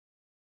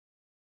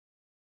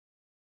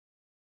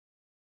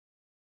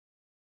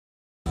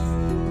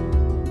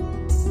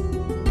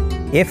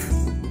If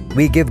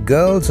we give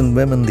girls and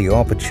women the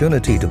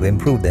opportunity to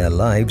improve their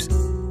lives,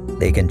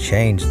 they can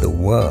change the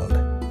world.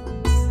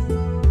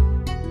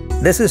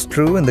 This is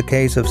true in the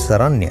case of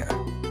Saranya,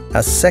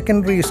 a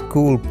secondary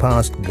school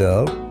passed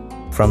girl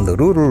from the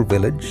rural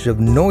village of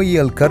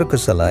Noyal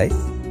Karukasalai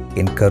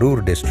in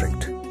Karur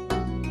district.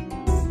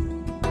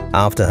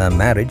 After her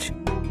marriage,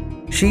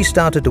 she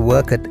started to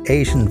work at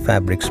Asian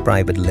Fabrics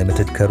Private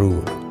Limited,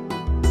 Karur.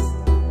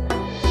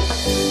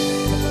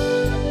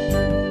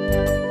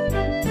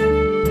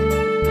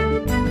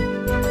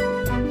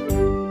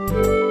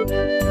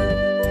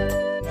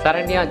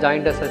 Saranya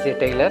joined us as a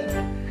tailor.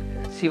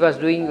 She was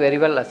doing very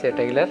well as a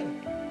tailor.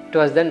 It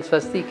was then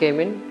Swasti came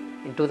in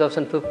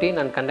 2015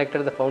 and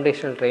conducted the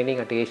foundational training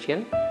at Asian.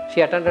 She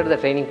attended the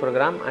training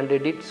program and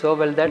did so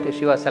well that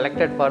she was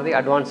selected for the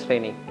advanced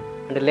training.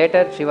 And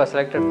later she was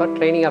selected for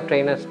training of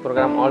trainers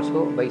program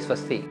also by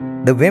Swasti.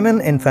 The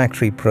Women in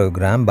Factory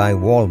program by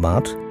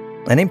Walmart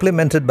and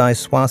implemented by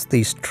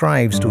Swasti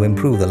strives to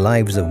improve the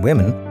lives of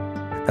women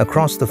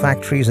across the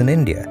factories in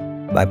India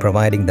by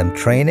providing them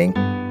training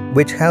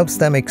which helps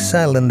them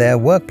excel in their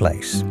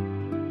workplace.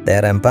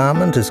 Their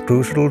empowerment is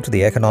crucial to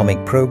the economic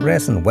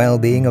progress and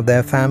well-being of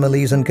their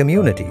families and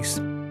communities.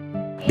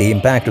 The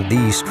impact of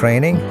these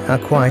training are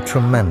quite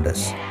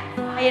tremendous.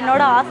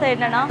 என்னோட ஆசை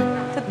என்னன்னா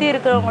சுத்தி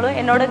இருக்கிறவங்களும்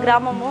என்னோட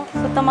கிராமமும்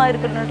சுத்தமா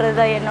இருக்கணும்ன்றது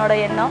தான் என்னோட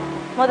எண்ணம்.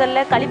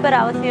 முதல்ல கழிப்பறை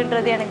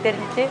அவசியம்ன்றது எனக்கு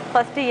தெரிஞ்சிச்சு.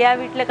 ஃபர்ஸ்ட் என்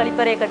வீட்டில்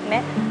கழிப்பறையை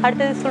கட்டினேன்.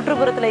 அடுத்தது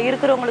சுற்றுப்புறத்தில்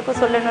இருக்கிறவங்களுக்கும்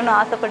சொல்லணும்னு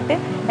ஆசைப்பட்டு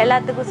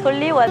எல்லாத்துக்கும்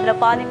சொல்லி அதில்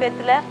பாதி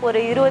பேர்த்தில்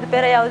ஒரு 20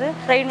 பேரையாவது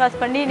ட்ரெயின் வாஷ்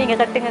பண்ணி நீங்கள்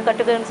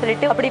கட்டுங்கன்னு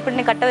சொல்லிட்டு அப்படி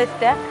இப்படின்னு கட்ட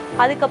வச்சுட்டேன்.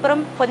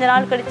 அதுக்கப்புறம் கொஞ்ச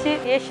நாள் கழித்து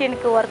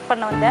ஏஷியனுக்கு ஒர்க்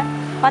பண்ண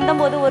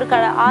வந்தபோது ஒரு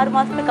 6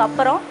 மாதத்துக்கு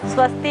அப்புறம்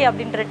ஸ்வஸ்தி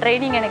அப்படின்ற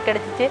ட்ரைனிங் எனக்கு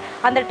கிடச்சிச்சு.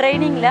 அந்த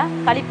ட்ரைனிங்கில்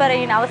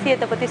கழிப்பறையின்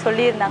அவசியத்தை பற்றி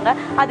சொல்லியிருந்தாங்க.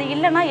 அது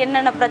இல்லைன்னா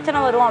என்னென்ன பிரச்சனை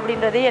வரும்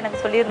அப்படின்றதையும் எனக்கு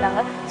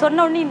சொல்லியிருந்தாங்க.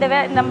 சொன்ன உடனே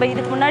நம்ம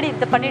இதுக்கு முன்னாடி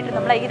இதை பண்ணிட்டு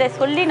இருந்தோம்ல, இதை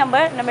சொல்லி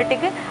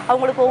நம்மட்டுக்கு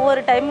அவங்களுக்கு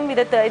ஒவ்வொரு டைமும்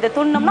இதை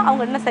தூண்டினோம்னா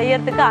அவங்க இன்னும்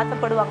செய்யறதுக்கு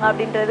ஆசைப்படுவாங்க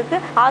அப்படின்றதுக்கு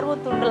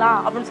ஆர்வம் தூண்டலாம்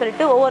அப்படின்னு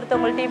சொல்லிட்டு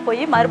ஒவ்வொருத்தவங்கள்ட்டையும்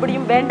போய்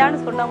மறுபடியும்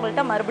வேண்டான்னு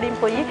சொன்னவங்கள்ட்ட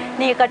மறுபடியும் போய்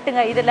நீங்கள்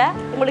கட்டுங்க, இதில்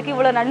உங்களுக்கு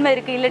இவ்வளோ நன்மை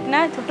இருக்குது,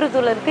 இல்லைன்னா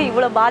சுற்றுச்சூழலுக்கு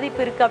இவ்வளோ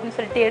பாதிப்பு இருக்குது அப்படின்னு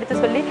சொல்லிட்டு எடுத்து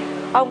சொல்லி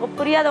அவங்க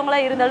புரியாதவங்களா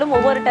இருந்தாலும்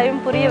ஒவ்வொரு டைம்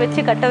புரிய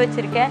வச்சு கட்ட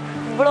வச்சிருக்கேன்.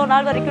 இவ்வளோ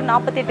நாள் வரைக்கும்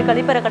 48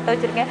 கழிப்பறை கட்ட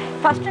வச்சிருக்கேன்.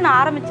 ஃபர்ஸ்ட் நான்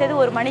ஆரம்பிச்சது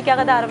ஒரு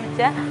மணிக்காக தான்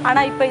ஆரம்பித்தேன்.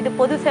 ஆனால் இப்போ இது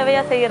பொது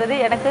சேவையாக செய்கிறது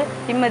எனக்கு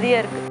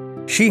நிம்மதியாக இருக்குது.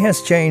 She has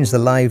changed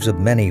the lives of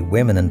many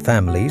women and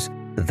families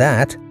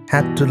that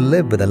had to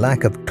live with a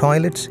lack of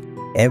toilets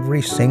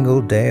every single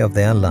day of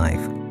their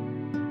life.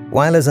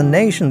 While as a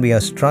nation we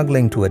are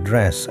struggling to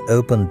address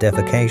open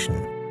defecation,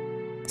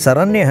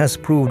 Saranya has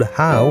proved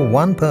how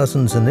one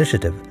person's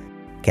initiative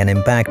can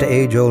impact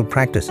age-old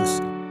practices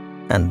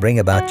and bring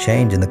about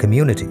change in the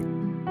community.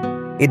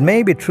 It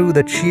may be true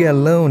that she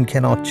alone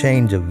cannot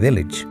change a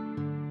village,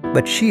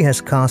 but she has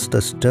cast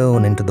a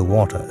stone into the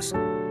waters,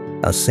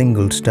 a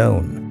single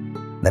stone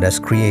that has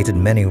created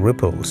many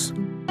ripples.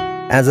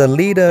 As a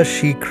leader,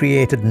 she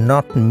created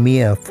not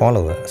mere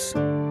followers,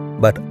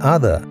 but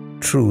other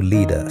true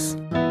leaders.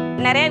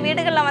 நிறைய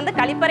வீடுகளில்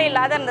கழிப்பறை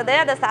இல்லாத இருந்தது.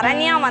 அதை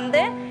சரண்யா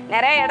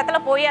நிறைய இடத்துல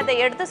போய் அதை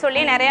எடுத்து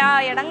சொல்லி நிறையா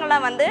இடங்களை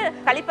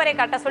கழிப்பறை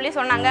கட்ட சொல்லி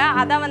சொன்னாங்க.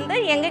 அதை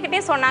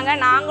எங்ககிட்டே சொன்னாங்க.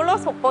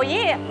 நாங்களும் போய்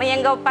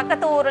எங்கள்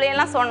பக்கத்து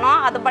ஊர்லையெல்லாம் சொன்னோம்.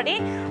 அதுபடி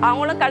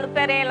அவங்களும்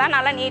கழிப்பறையெல்லாம்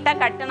நல்லா நீட்டாக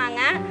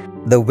கட்டுனாங்க.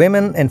 The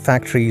Women in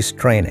Factories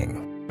training,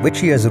 which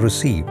she has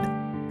received,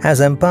 has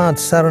empowered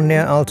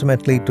Saranya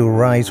ultimately to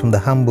rise from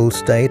the humble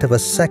state of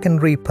a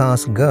secondary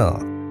pass girl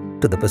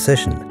to the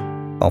position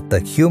of the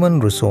human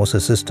resource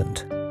assistant.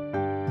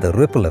 The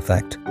ripple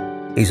effect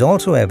is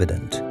also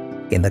evident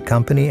in the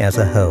company as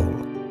a whole.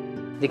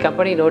 The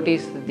company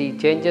noticed the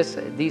changes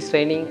these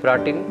training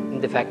brought in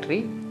the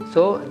factory,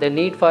 so the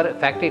need for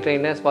factory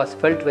trainers was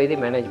felt by the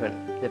management.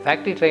 The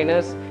factory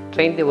trainers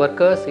train the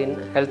workers in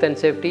health and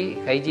safety,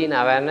 hygiene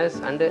awareness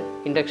and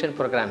induction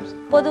programs.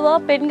 பொதுவாக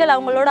பெண்கள்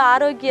அவங்களோட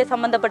ஆரோக்கிய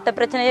சம்மந்தப்பட்ட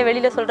பிரச்சனையை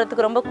வெளியில்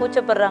சொல்கிறதுக்கு ரொம்ப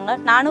கூச்சப்படுறாங்க.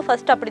 நானும்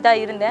first அப்படி தான்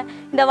இருந்தேன்.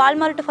 இந்த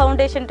வால்மார்ட்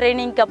ஃபவுண்டேஷன்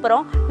ட்ரைனிங்க்கு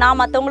அப்புறம் நான்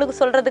மற்றவங்களுக்கு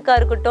சொல்கிறதுக்காக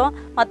இருக்கட்டும்,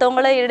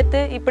 மற்றவங்கள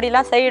எடுத்து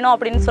இப்படிலாம் செய்யணும்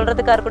அப்படின்னு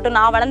சொல்கிறதுக்காக இருக்கட்டும்,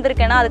 நான்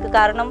வளர்ந்துருக்கேன்னா அதுக்கு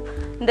காரணம்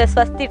இந்த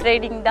ஸ்வஸ்தி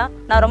ட்ரைனிங் தான்.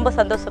 நான் ரொம்ப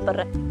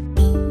சந்தோஷப்படுறேன்.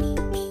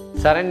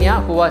 Saranya,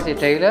 who was a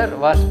tailor,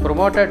 was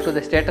promoted to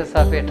the status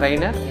of a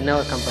trainer in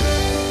our company.